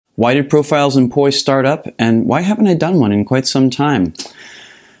Why did Profiles in Poi start up, and why haven't I done one in quite some time?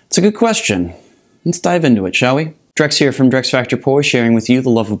 It's a good question. Let's dive into it, shall we? Drex here from Drex Factor Poi, sharing with you the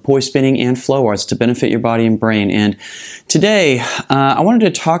love of poi spinning and flow arts to benefit your body and brain. And today, I wanted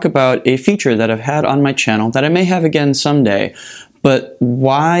to talk about a feature that I've had on my channel that I may have again someday, but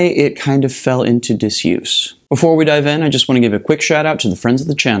why it kind of fell into disuse. Before we dive in, I just want to give a quick shout out to the friends of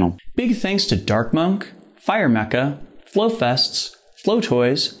the channel. Big thanks to Dark Monk, Fire Mecha, Flow Fests, Flow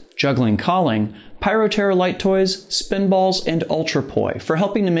Toys, Juggling Calling, Pyroterror Light Toys, Spinballs, and Ultrapoi for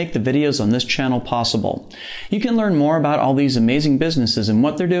helping to make the videos on this channel possible. You can learn more about all these amazing businesses and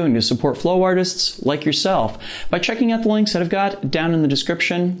what they're doing to support flow artists like yourself by checking out the links that I've got down in the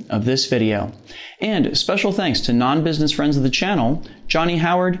description of this video. And special thanks to non-business friends of the channel, Johnny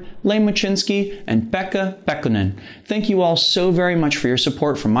Howard, Lain Mochinsky, and Pekha Pekkonen. Thank you all so very much for your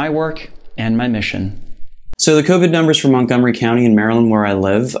support for my work and my mission. So the COVID numbers for Montgomery County in Maryland, where I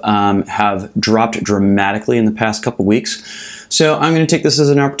live, have dropped dramatically in the past couple weeks. So I'm going to take this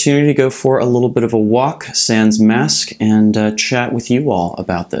as an opportunity to go for a little bit of a walk, sans mask, and chat with you all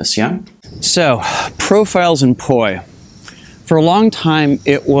about this, yeah? So, Profiles in Poi. For a long time,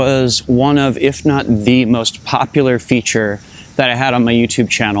 it was one of, if not the most popular feature that I had on my YouTube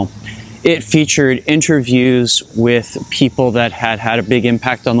channel. It featured interviews with people that had had a big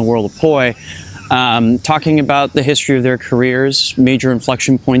impact on the world of poi, talking about the history of their careers, major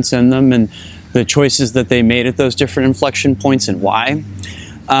inflection points in them, and the choices that they made at those different inflection points and why.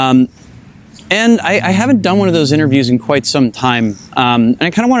 And I haven't done one of those interviews in quite some time, and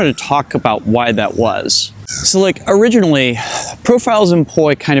I kind of wanted to talk about why that was. So like originally, Profiles in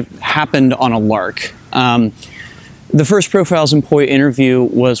Poi kind of happened on a lark. The first Profiles in Poi interview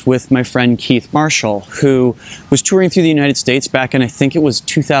was with my friend Keith Marshall, who was touring through the United States back in, I think it was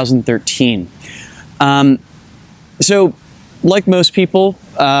 2013. So, like most people,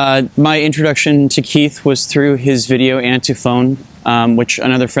 my introduction to Keith was through his video Antiphone, which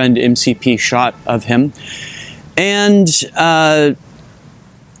another friend, MCP, shot of him. And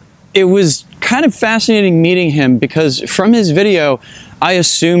it was kind of fascinating meeting him because from his video, I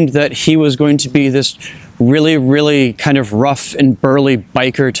assumed that he was going to be this really kind of rough and burly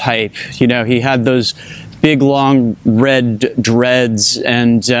biker type. You know, he had those big long red dreads,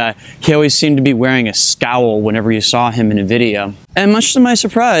 and he always seemed to be wearing a scowl whenever you saw him in a video. And much to my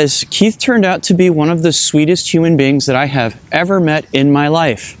surprise, Keith turned out to be one of the sweetest human beings that I have ever met in my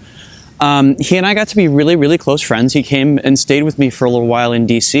life. He and I got to be really close friends. He came and stayed with me for a little while in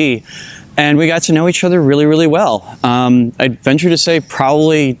DC, and we got to know each other really well. I'd venture to say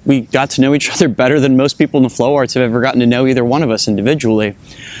probably we got to know each other better than most people in the flow arts have ever gotten to know either one of us individually.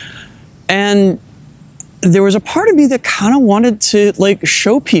 And there was a part of me that kind of wanted to like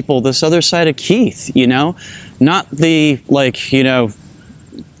show people this other side of Keith, you know, not the like, you know,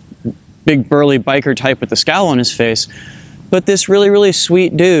 big burly biker type with the scowl on his face, but this really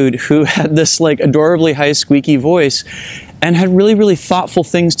sweet dude who had this like adorably high squeaky voice and had really thoughtful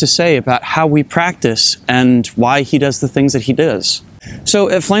things to say about how we practice and why he does the things that he does.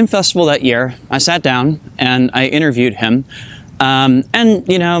 So at Flame Festival that year, I sat down and I interviewed him. And,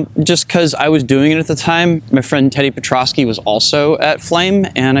 you know, just because I was doing it at the time, my friend Teddy Petrosky was also at Flame,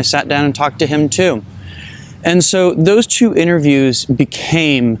 and I sat down and talked to him too. And so those two interviews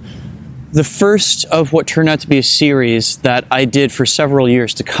became the first of what turned out to be a series that I did for several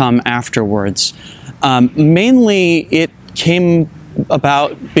years to come afterwards. Mainly it came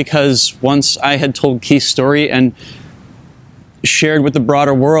about because once I had told Keith's story and shared with the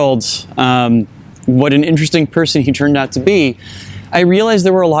broader world what an interesting person he turned out to be, I realized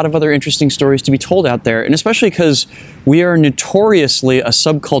there were a lot of other interesting stories to be told out there, and especially because we are notoriously a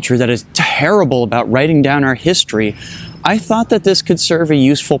subculture that is terrible about writing down our history. I thought that this could serve a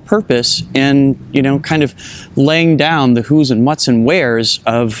useful purpose in, you know, kind of laying down the who's and what's and wheres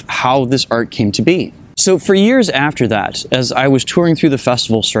of how this art came to be. So for years after that, as I was touring through the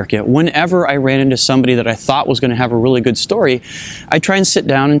festival circuit, whenever I ran into somebody that I thought was going to have a really good story, I'd try and sit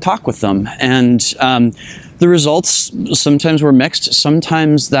down and talk with them. And the results sometimes were mixed.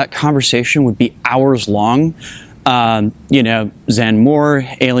 Sometimes that conversation would be hours long. You know, Zan Moore,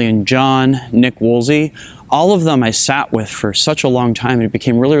 Alien John, Nick Woolsey, all of them I sat with for such a long time, and it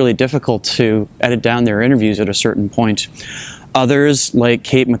became really difficult to edit down their interviews at a certain point. Others, like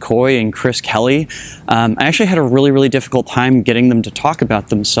Kate McCoy and Chris Kelly, I actually had a really difficult time getting them to talk about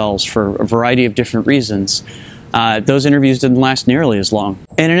themselves for a variety of different reasons. Those interviews didn't last nearly as long.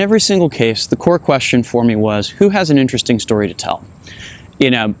 And in every single case, the core question for me was, who has an interesting story to tell?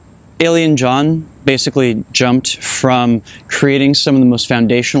 You know, Alien John basically jumped from creating some of the most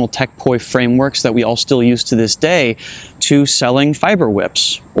foundational tech poi frameworks that we all still use to this day to selling fiber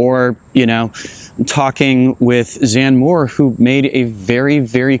whips, or, you know, talking with Zan Moore, who made a very,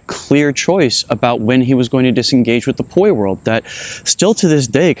 very clear choice about when he was going to disengage with the poi world that still to this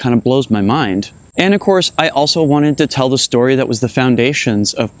day kind of blows my mind. And of course, I also wanted to tell the story that was the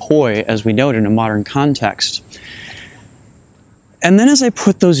foundations of poi as we know it in a modern context. And then as I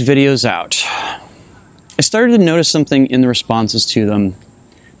put those videos out, I started to notice something in the responses to them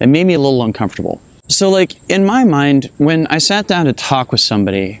that made me a little uncomfortable. So like, in my mind, when I sat down to talk with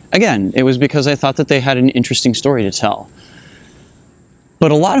somebody, again, it was because I thought that they had an interesting story to tell. But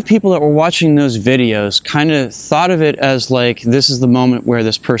a lot of people that were watching those videos kind of thought of it as like, this is the moment where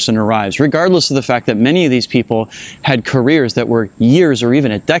this person arrives, regardless of the fact that many of these people had careers that were years or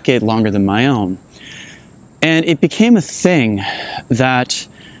even a decade longer than my own. And it became a thing that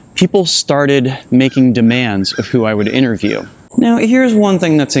people started making demands of who I would interview. Now, here's one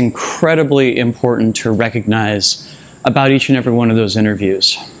thing that's incredibly important to recognize about each and every one of those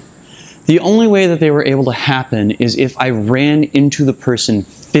interviews. The only way that they were able to happen is if I ran into the person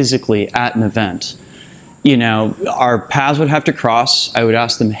physically at an event. You know, our paths would have to cross. I would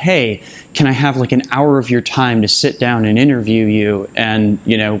ask them, hey, can I have like an hour of your time to sit down and interview you? And,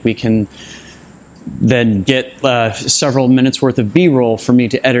 you know, we can then get several minutes worth of B-roll for me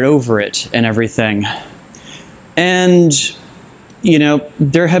to edit over it and everything. And, you know,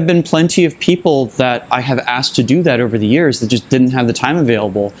 there have been plenty of people that I have asked to do that over the years that just didn't have the time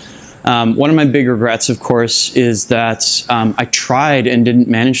available. One of my big regrets, of course, is that I tried and didn't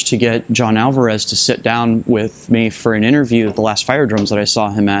manage to get John Alvarez to sit down with me for an interview at the last Fire Drums that I saw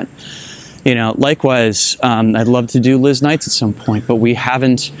him at. You know, likewise, I'd love to do Liz Knights at some point, but we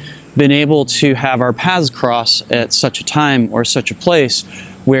haven't been able to have our paths cross at such a time or such a place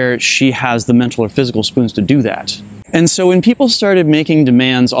where she has the mental or physical spoons to do that. And so when people started making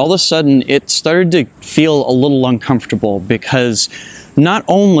demands, all of a sudden it started to feel a little uncomfortable, because not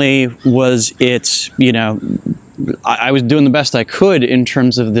only was it, you know, I was doing the best I could in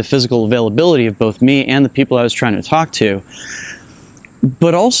terms of the physical availability of both me and the people I was trying to talk to,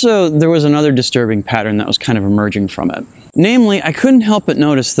 but also there was another disturbing pattern that was kind of emerging from it. Namely, I couldn't help but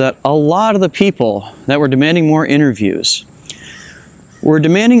notice that a lot of the people that were demanding more interviews were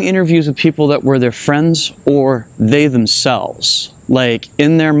demanding interviews with people that were their friends or they themselves. Like,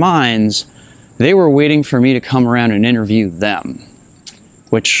 in their minds, they were waiting for me to come around and interview them.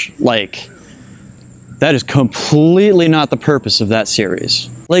 Which, like, that is completely not the purpose of that series.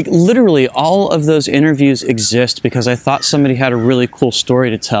 Like, literally, all of those interviews exist because I thought somebody had a really cool story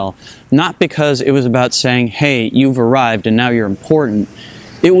to tell. Not because it was about saying, hey, you've arrived and now you're important.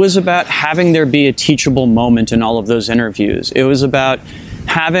 It was about having there be a teachable moment in all of those interviews. It was about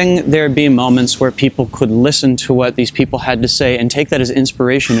having there be moments where people could listen to what these people had to say and take that as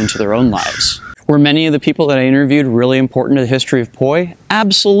inspiration into their own lives. Were many of the people that I interviewed really important to the history of poi?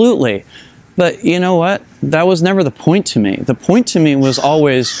 Absolutely. But you know what? That was never the point to me. The point to me was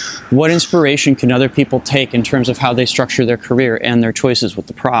always, what inspiration can other people take in terms of how they structure their career and their choices with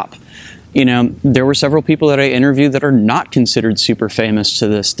the prop? You know, there were several people that I interviewed that are not considered super famous to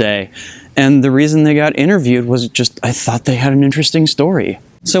this day. And the reason they got interviewed was just, I thought they had an interesting story.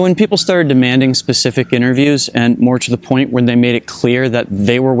 So when people started demanding specific interviews, and more to the point when they made it clear that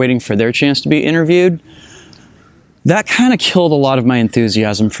they were waiting for their chance to be interviewed, that kind of killed a lot of my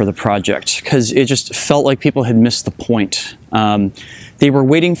enthusiasm for the project, because it just felt like people had missed the point. They were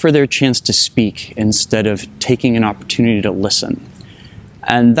waiting for their chance to speak instead of taking an opportunity to listen.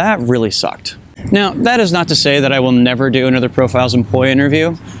 And that really sucked. Now, that is not to say that I will never do another Profiles in Poi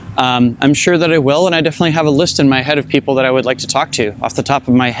interview. I'm sure that I will, and I definitely have a list in my head of people that I would like to talk to. Off the top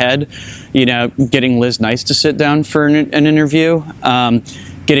of my head, you know, getting Liz Knights to sit down for an interview,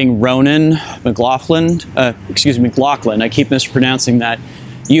 getting Ronan McLaughlin, I keep mispronouncing that,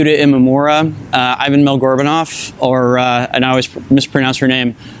 Yuta Imamura, Ivan Melgorbanov, or, and I always mispronounce her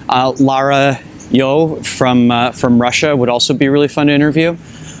name, Lara Yo from Russia would also be really fun to interview.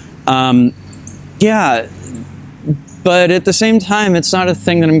 Yeah, but at the same time, it's not a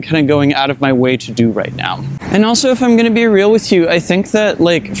thing that I'm kind of going out of my way to do right now. And also, if I'm going to be real with you, I think that,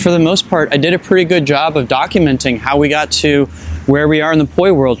 like, for the most part, I did a pretty good job of documenting how we got to where we are in the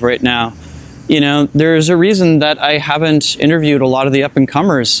poi world right now. You know, there's a reason that I haven't interviewed a lot of the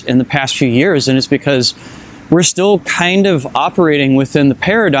up-and-comers in the past few years, and it's because we're still kind of operating within the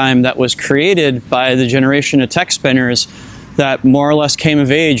paradigm that was created by the generation of tech spinners that more or less came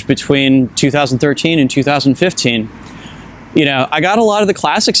of age between 2013 and 2015. you know, I got a lot of the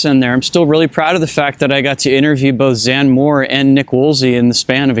classics in there. I'm still really proud of the fact that I got to interview both Zan Moore and Nick Woolsey in the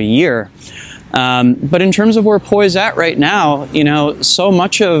span of a year. But in terms of where Poi's at right now, you know, so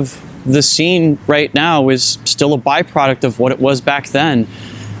much of the scene right now is still a byproduct of what it was back then.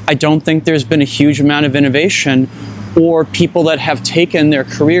 I don't think there's been a huge amount of innovation or people that have taken their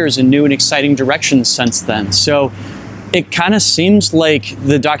careers in new and exciting directions since then. So it kind of seems like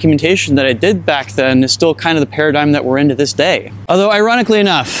the documentation that I did back then is still kind of the paradigm that we're in to this day. Although ironically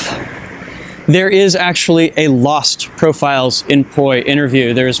enough, there is actually a lost Profiles in Poi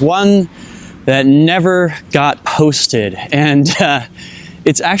interview. There's one that never got posted, and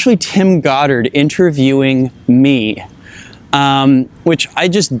it's actually Tim Goddard interviewing me, which I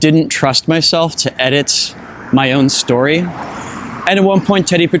just didn't trust myself to edit my own story. And at one point,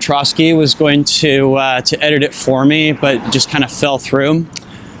 Teddy Petrosky was going to edit it for me, but just kind of fell through.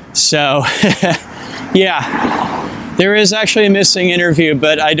 So, yeah, there is actually a missing interview,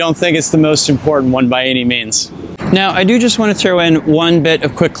 but I don't think it's the most important one by any means. Now, I do just want to throw in one bit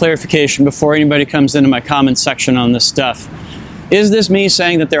of quick clarification before anybody comes into my comments section on this stuff. Is this me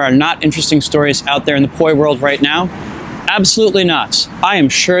saying that there are not interesting stories out there in the Poi world right now? Absolutely not. I am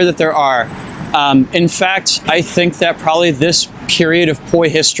sure that there are. In fact, I think that probably this period of Poi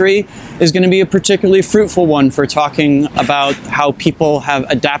history is going to be a particularly fruitful one for talking about how people have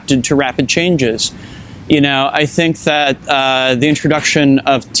adapted to rapid changes. You know, I think that the introduction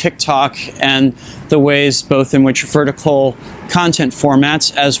of TikTok and the ways both in which vertical content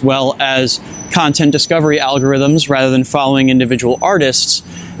formats as well as content discovery algorithms rather than following individual artists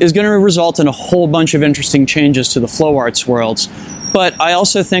is going to result in a whole bunch of interesting changes to the flow arts worlds. But I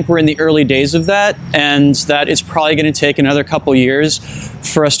also think we're in the early days of that, and that it's probably going to take another couple years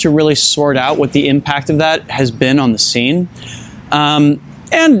for us to really sort out what the impact of that has been on the scene.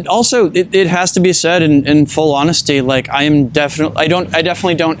 And also, it has to be said in full honesty, like I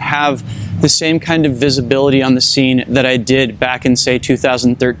definitely don't have the same kind of visibility on the scene that I did back in, say,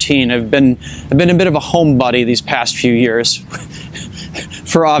 2013. I've been a bit of a homebody these past few years,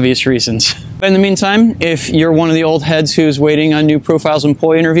 for obvious reasons. But in the meantime, if you're one of the old heads who's waiting on new Profiles in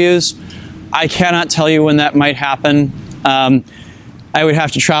Poi interviews, I cannot tell you when that might happen. I would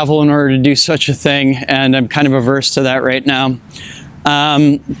have to travel in order to do such a thing, and I'm kind of averse to that right now.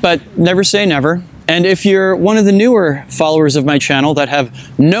 But never say never. And if you're one of the newer followers of my channel that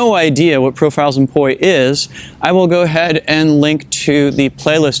have no idea what Profiles in Poi is, I will go ahead and link to the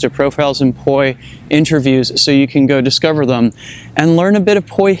playlist of Profiles in Poi interviews so you can go discover them and learn a bit of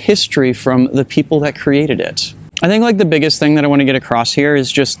Poi history from the people that created it. I think like the biggest thing that I want to get across here is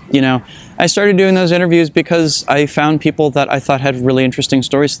just, you know, I started doing those interviews because I found people that I thought had really interesting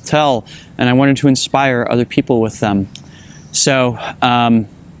stories to tell, and I wanted to inspire other people with them. So,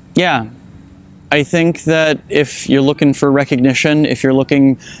 yeah, I think that if you're looking for recognition, if you're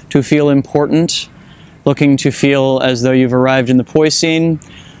looking to feel important, looking to feel as though you've arrived in the Poi scene,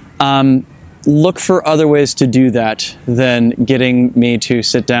 look for other ways to do that than getting me to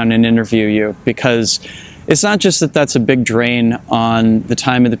sit down and interview you, because it's not just that that's a big drain on the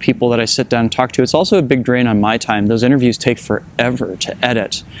time of the people that I sit down and talk to, it's also a big drain on my time. Those interviews take forever to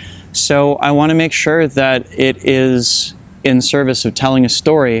edit. So I want to make sure that it is in service of telling a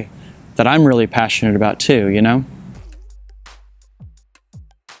story that I'm really passionate about too, you know?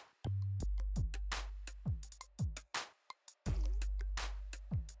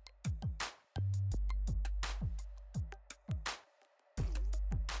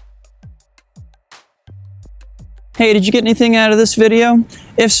 Hey, did you get anything out of this video?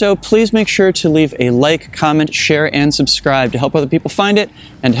 If so, please make sure to leave a like, comment, share, and subscribe to help other people find it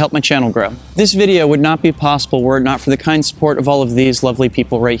and to help my channel grow. This video would not be possible were it not for the kind support of all of these lovely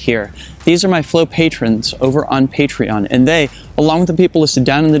people right here. These are my Flow patrons over on Patreon, and they, along with the people listed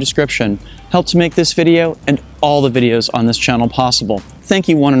down in the description, help to make this video and all the videos on this channel possible. Thank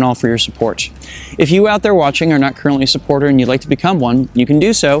you one and all for your support. If you out there watching are not currently a supporter and you'd like to become one, you can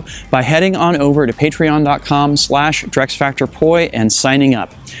do so by heading on over to patreon.com/DrexFactorPoi and signing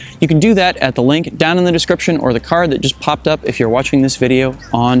up. You can do that at the link down in the description or the card that just popped up if you're watching this video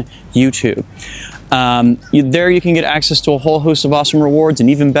on YouTube. There you can get access to a whole host of awesome rewards, and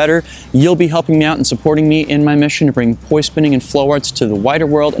even better, you'll be helping me out and supporting me in my mission to bring Poi spinning and flow arts to the wider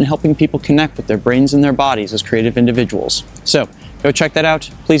world and helping people connect with their brains and their bodies as creative individuals. So go check that out,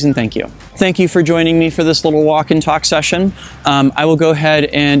 please and thank you. Thank you for joining me for this little walk and talk session. I will go ahead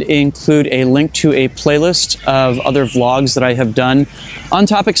and include a link to a playlist of other vlogs that I have done on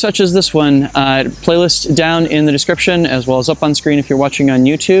topics such as this one. Playlist down in the description as well as up on screen if you're watching on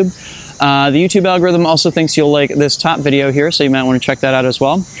YouTube. The YouTube algorithm also thinks you'll like this top video here, so you might want to check that out as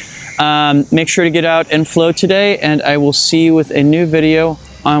well. Make sure to get out and float today, and I will see you with a new video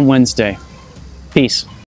on Wednesday. Peace.